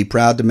we would be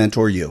proud to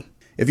mentor you.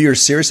 If you are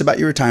serious about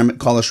your retirement,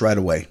 call us right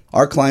away.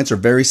 Our clients are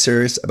very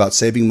serious about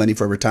saving money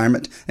for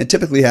retirement and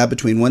typically have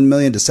between $1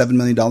 million to $7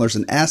 million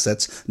in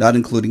assets, not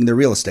including their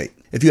real estate.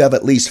 If you have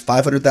at least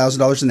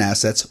 $500,000 in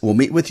assets, we'll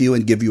meet with you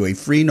and give you a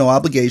free, no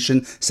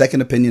obligation,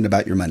 second opinion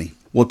about your money.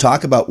 We'll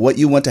talk about what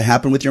you want to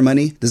happen with your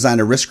money, design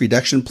a risk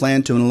reduction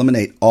plan to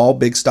eliminate all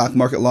big stock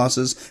market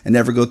losses and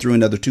never go through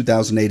another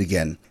 2008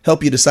 again.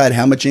 Help you decide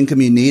how much income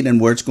you need and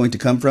where it's going to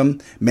come from,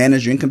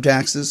 manage your income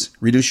taxes,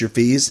 reduce your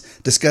fees,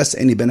 discuss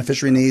any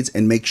beneficiary needs,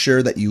 and make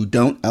sure that you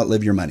don't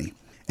outlive your money.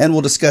 And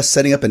we'll discuss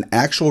setting up an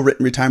actual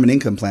written retirement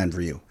income plan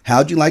for you.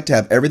 How'd you like to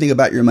have everything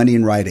about your money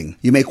in writing?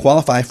 You may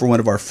qualify for one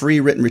of our free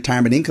written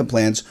retirement income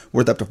plans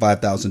worth up to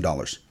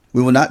 $5,000.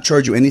 We will not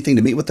charge you anything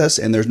to meet with us,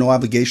 and there's no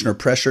obligation or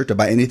pressure to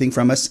buy anything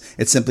from us.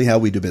 It's simply how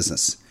we do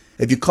business.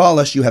 If you call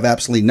us, you have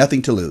absolutely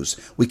nothing to lose.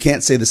 We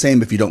can't say the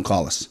same if you don't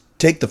call us.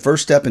 Take the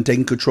first step in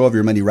taking control of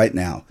your money right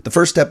now. The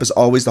first step is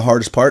always the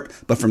hardest part,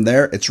 but from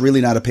there, it's really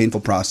not a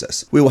painful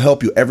process. We will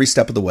help you every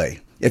step of the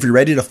way. If you're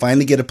ready to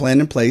finally get a plan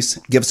in place,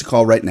 give us a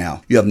call right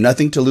now. You have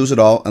nothing to lose at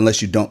all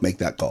unless you don't make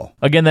that call.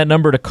 Again, that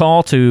number to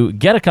call to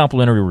get a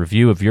complimentary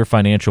review of your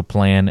financial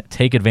plan,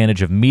 take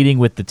advantage of meeting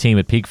with the team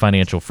at Peak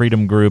Financial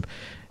Freedom Group.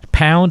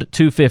 Pound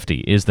 250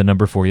 is the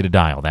number for you to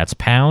dial. That's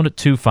pound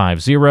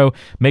 250.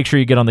 Make sure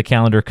you get on the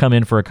calendar. Come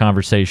in for a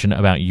conversation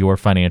about your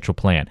financial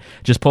plan.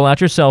 Just pull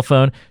out your cell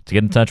phone to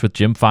get in touch with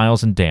Jim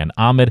Files and Dan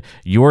Ahmed,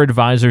 your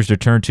advisors to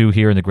turn to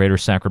here in the greater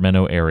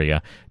Sacramento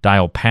area.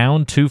 Dial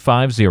pound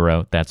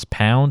 250. That's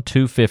pound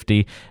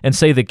 250 and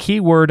say the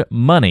keyword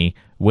money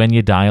when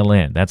you dial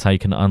in. That's how you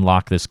can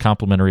unlock this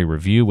complimentary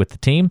review with the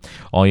team.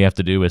 All you have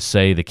to do is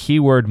say the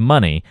keyword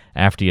money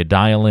after you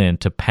dial in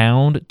to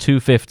pound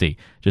 250.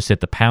 Just hit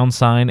the pound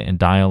sign and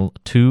dial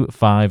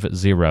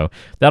 250.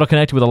 That'll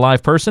connect you with a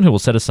live person who will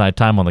set aside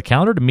time on the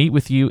calendar to meet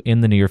with you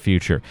in the near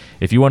future.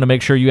 If you want to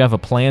make sure you have a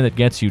plan that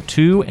gets you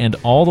to and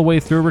all the way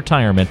through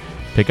retirement,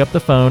 pick up the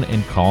phone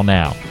and call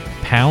now.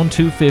 Pound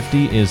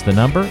 250 is the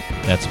number.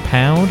 That's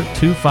pound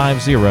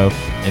 250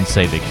 and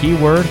say the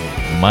keyword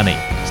money.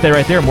 Stay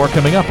right there. More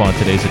coming up on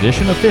today's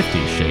edition of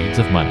 50 Shades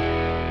of Money.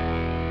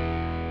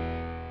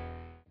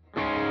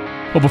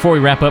 Well, before we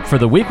wrap up for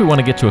the week, we want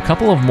to get to a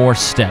couple of more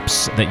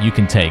steps that you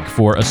can take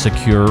for a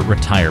secure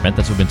retirement.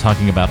 That's what we've been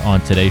talking about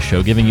on today's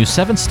show, giving you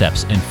 7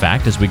 steps, in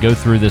fact, as we go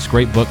through this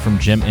great book from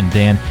Jim and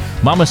Dan,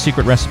 Mama's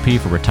Secret Recipe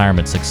for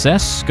Retirement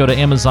Success. Go to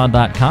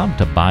Amazon.com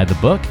to buy the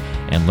book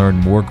and learn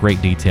more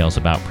great details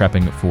about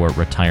prepping for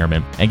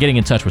retirement and getting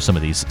in touch with some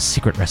of these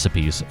secret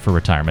recipes for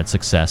retirement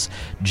success.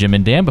 Jim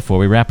and Dan, before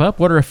we wrap up,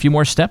 what are a few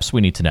more steps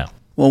we need to know?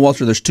 Well,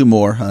 Walter, there's 2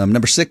 more.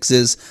 Number 6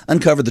 is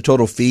uncover the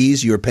total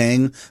fees you're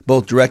paying,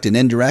 both direct and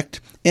indirect,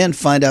 and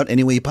find out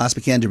any way you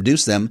possibly can to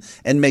reduce them,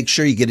 and make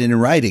sure you get it in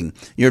writing.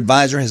 Your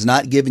advisor has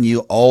not given you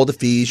all the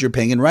fees you're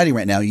paying in writing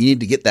right now. You need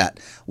to get that.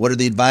 What are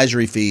the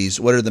advisory fees?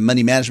 What are the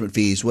money management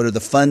fees? What are the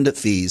fund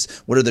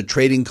fees? What are the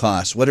trading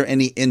costs? What are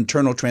any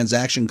internal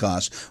transaction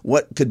costs?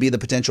 What could be the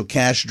potential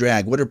cash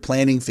drag? What are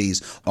planning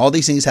fees? All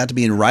these things have to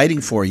be in writing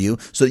for you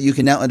so that you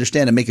can now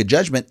understand and make a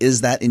judgment.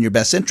 Is that in your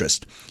best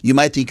interest? You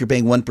might think you're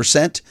paying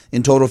 1%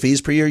 in total fees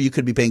per year. You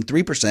could be paying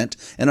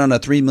 3%. And on a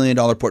 $3 million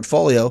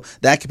portfolio,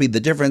 that could be the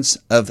difference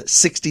of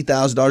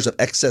 $60,000 of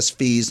excess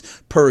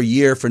fees per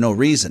year for no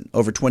reason.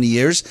 Over 20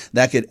 years,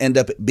 that could end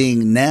up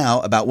being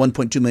now about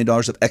 $1.2 million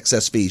of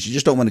excess fees. You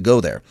just don't want to go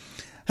there.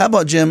 How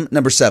about, Jim,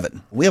 number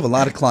 7? We have a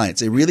lot of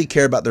clients. They really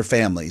care about their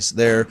families,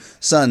 their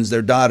sons,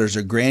 their daughters,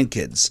 their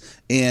grandkids,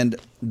 and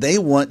they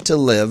want to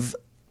live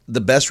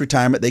the best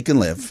retirement they can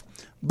live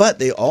But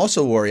they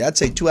also worry, I'd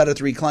say 2 out of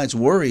 3 clients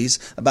worries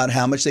about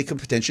how much they could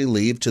potentially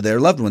leave to their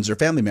loved ones or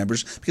family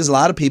members, because a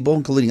lot of people,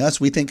 including us,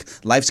 we think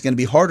life's going to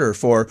be harder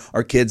for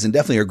our kids and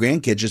definitely our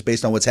grandkids just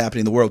based on what's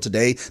happening in the world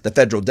today, the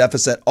federal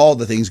deficit, all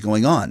the things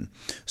going on.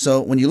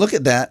 So when you look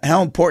at that,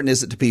 how important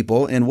is it to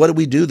people, and what do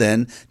we do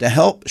then to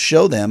help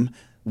show them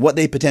what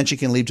they potentially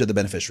can leave to the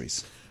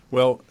beneficiaries?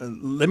 Well,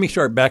 let me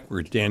start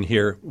backwards, Dan,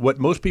 here. What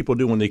most people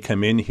do when they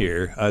come in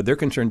here, they're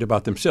concerned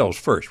about themselves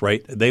first,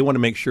 right? They want to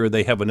make sure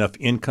they have enough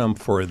income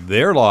for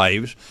their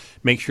lives,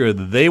 make sure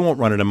that they won't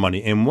run out of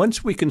money. And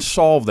once we can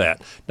solve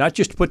that, not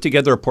just put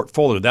together a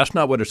portfolio, that's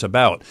not what it's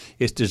about.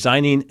 It's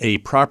designing a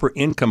proper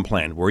income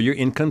plan. Where your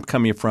income's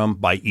coming from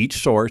by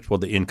each source. Will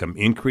the income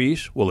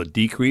increase? Will it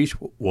decrease?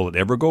 Will it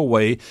ever go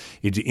away?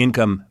 Is the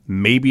income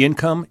maybe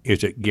income?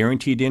 Is it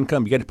guaranteed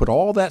income? You got to put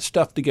all that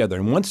stuff together.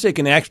 And once they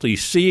can actually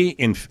see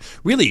and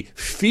really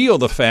feel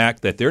the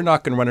fact that they're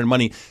not going to run out of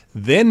money,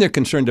 then they're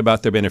concerned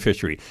about their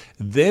beneficiary.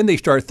 Then they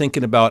start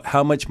thinking about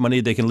how much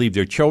money they can leave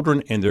their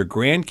children and their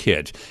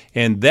grandkids.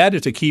 And that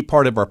is a key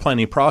part of our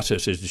planning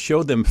process, is to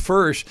show them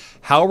first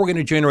how we're going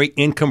to generate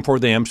income for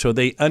them so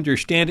they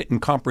understand it and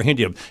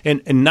comprehend it.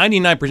 And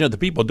 99% of the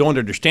people don't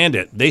understand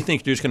it. They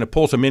think they're just going to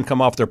pull some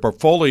income off their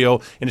portfolio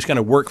and it's going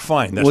to work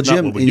fine. That's well, not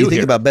Jim, what we and do you think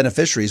here. about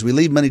beneficiaries. We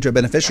leave money to our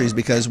beneficiaries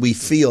because we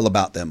feel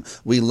about them.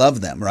 We love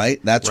them, right?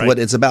 That's Right. what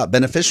it's about.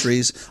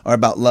 Beneficiaries are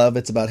about love.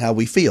 It's about how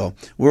we feel.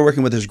 We're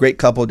working with this great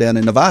couple down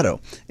in Novato,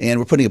 and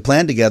we're putting a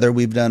plan together.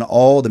 We've done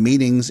all the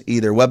meetings,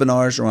 either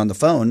webinars or on the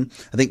phone,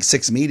 I think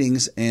 6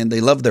 meetings, and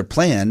they love their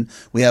plan.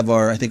 We have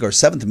our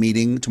 7th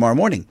meeting tomorrow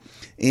morning.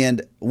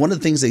 And one of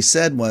the things they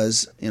said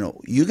was,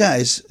 you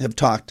guys have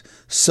talked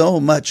so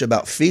much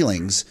about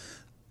feelings,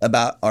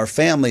 about our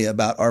family,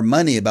 about our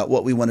money, about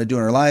what we want to do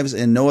in our lives,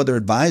 and no other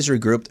advisory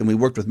group, and we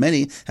worked with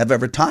many, have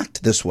ever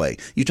talked this way.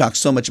 You talk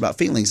so much about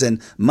feelings, and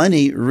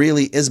money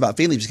really is about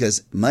feelings,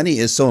 because money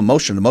is so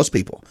emotional to most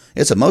people.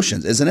 It's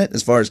emotions, isn't it?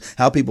 As far as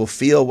how people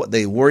feel, what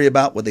they worry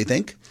about, what they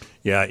think.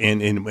 Yeah,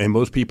 and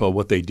most people,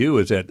 what they do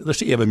is that, let's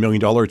say you have $1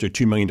 million or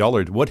 $2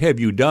 million. What have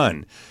you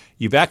done?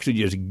 You've actually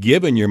just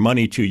given your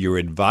money to your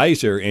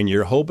advisor, and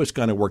you hope it's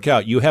going to work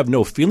out. You have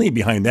no feeling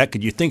behind that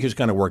because you think it's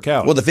going to work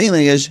out. Well, the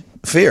feeling is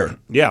fear.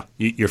 Yeah,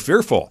 you're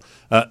fearful.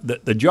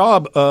 The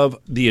job of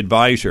the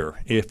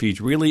advisor, if he's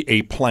really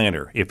a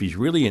planner, if he's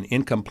really an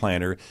income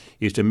planner,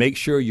 is to make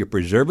sure you're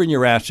preserving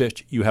your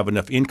assets, you have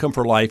enough income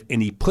for life,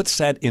 and he puts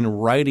that in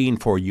writing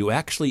for you.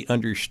 Actually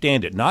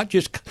understand it, not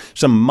just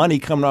some money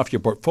coming off your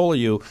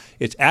portfolio.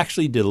 It's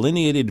actually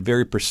delineated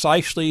very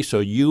precisely so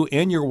you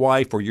and your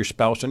wife or your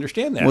spouse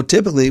understand that. Well,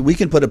 typically, we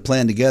can put a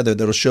plan together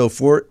that'll show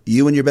for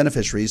you and your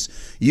beneficiaries,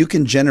 you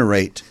can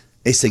generate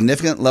a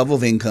significant level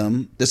of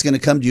income that's going to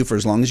come to you for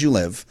as long as you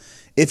live.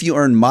 If you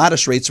earn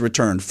modest rates of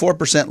return,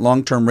 4%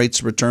 long-term rates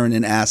of return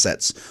in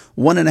assets,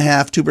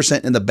 1.5%,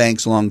 2% in the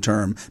banks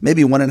long-term,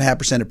 maybe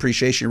 1.5%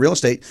 appreciation in real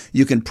estate,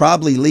 you can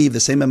probably leave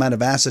the same amount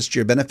of assets to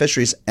your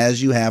beneficiaries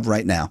as you have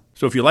right now.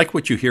 So if you like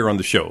what you hear on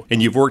the show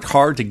and you've worked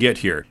hard to get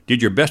here,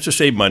 did your best to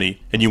save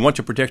money, and you want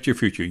to protect your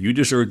future, you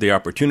deserve the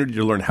opportunity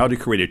to learn how to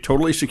create a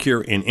totally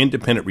secure and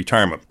independent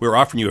retirement. We're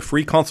offering you a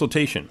free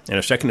consultation and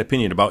a second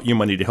opinion about your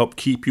money to help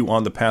keep you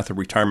on the path of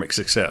retirement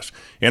success.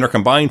 In our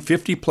combined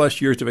 50-plus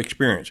years of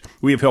experience,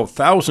 we have helped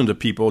thousands of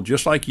people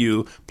just like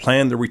you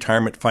plan their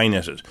retirement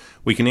finances.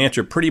 We can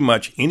answer pretty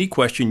much any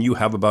question you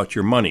have about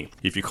your money.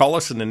 If you call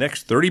us in the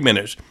next 30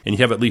 minutes and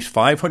you have at least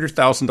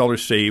 $500,000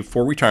 saved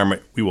for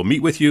retirement, we will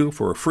meet with you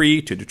for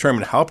free to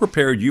determine how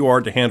prepared you are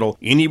to handle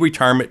any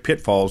retirement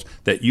pitfalls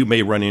that you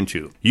may run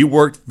into. You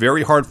worked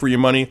very hard for your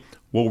money.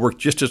 We'll work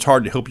just as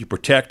hard to help you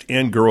protect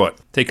and grow it.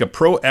 Take a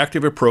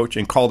proactive approach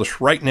and call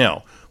us right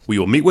now. We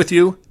will meet with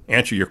you,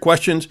 answer your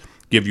questions,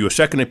 give you a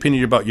second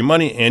opinion about your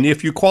money, and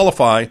if you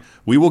qualify,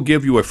 we will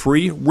give you a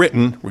free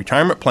written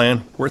retirement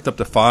plan worth up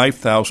to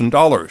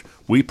 $5,000.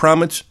 We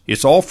promise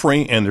it's all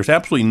free and there's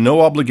absolutely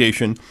no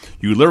obligation.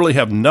 You literally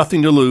have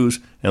nothing to lose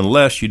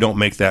unless you don't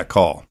make that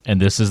call. And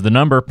this is the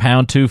number,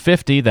 pound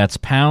 250. That's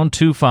pound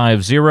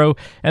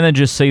 250. And then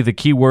just say the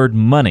keyword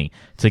money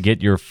to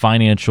get your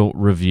financial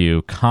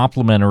review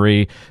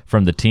complimentary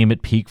from the team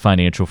at Peak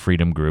Financial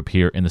Freedom Group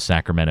here in the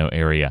Sacramento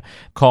area.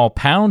 Call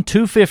pound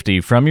 250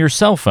 from your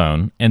cell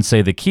phone and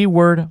say the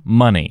keyword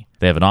money.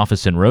 They have an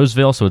office in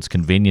Roseville, so it's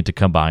convenient to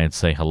come by and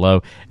say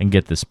hello and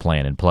get this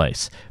plan in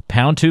place.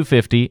 Pound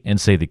 250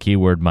 and say the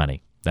keyword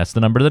money. That's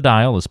the number to the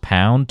dial is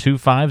pound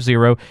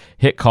 250.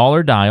 Hit call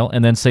or dial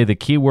and then say the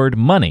keyword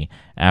money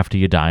after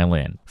you dial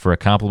in. For a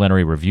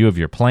complimentary review of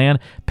your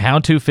plan,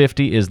 pound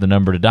 250 is the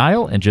number to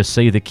dial, and just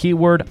say the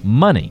keyword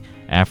money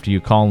after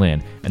you call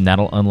in, and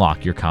that'll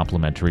unlock your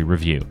complimentary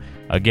review.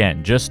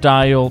 Again, just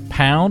dial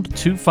pound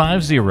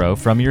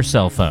 250 from your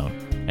cell phone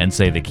and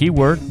say the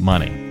keyword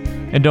money.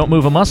 And don't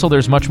move a muscle.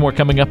 There's much more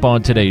coming up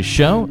on today's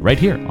show right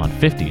here on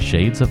 50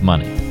 Shades of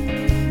Money.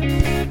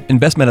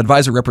 Investment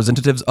advisor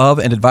representatives of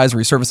and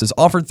advisory services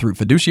offered through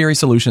Fiduciary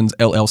Solutions,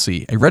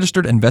 LLC, a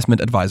registered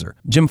investment advisor.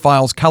 Jim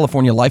Files,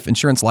 California Life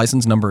Insurance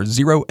License Number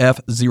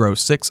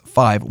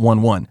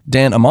 0F06511.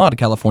 Dan Ahmad,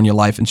 California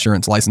Life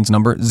Insurance License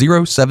Number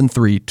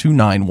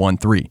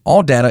 0732913.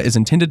 All data is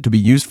intended to be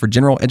used for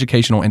general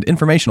educational and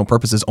informational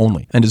purposes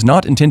only, and is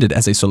not intended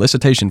as a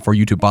solicitation for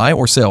you to buy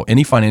or sell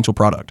any financial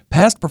product.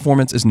 Past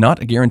performance is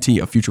not a guarantee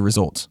of future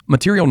results.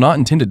 Material not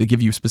intended to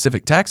give you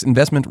specific tax,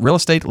 investment, real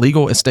estate,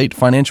 legal, estate,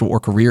 financial, or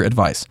career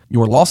advice.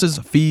 Your losses,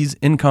 fees,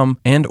 income,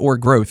 and or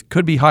growth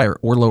could be higher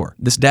or lower.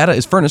 This data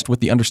is furnished with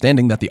the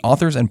understanding that the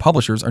authors and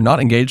publishers are not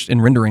engaged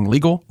in rendering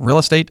legal, real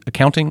estate,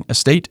 accounting,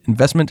 estate,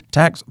 investment,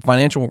 tax,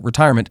 financial,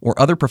 retirement, or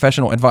other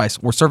professional advice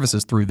or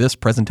services through this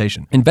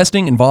presentation.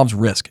 Investing involves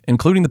risk,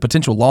 including the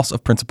potential loss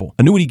of principal.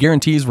 Annuity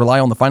guarantees rely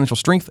on the financial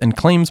strength and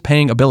claims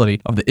paying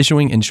ability of the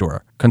issuing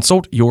insurer.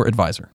 Consult your advisor.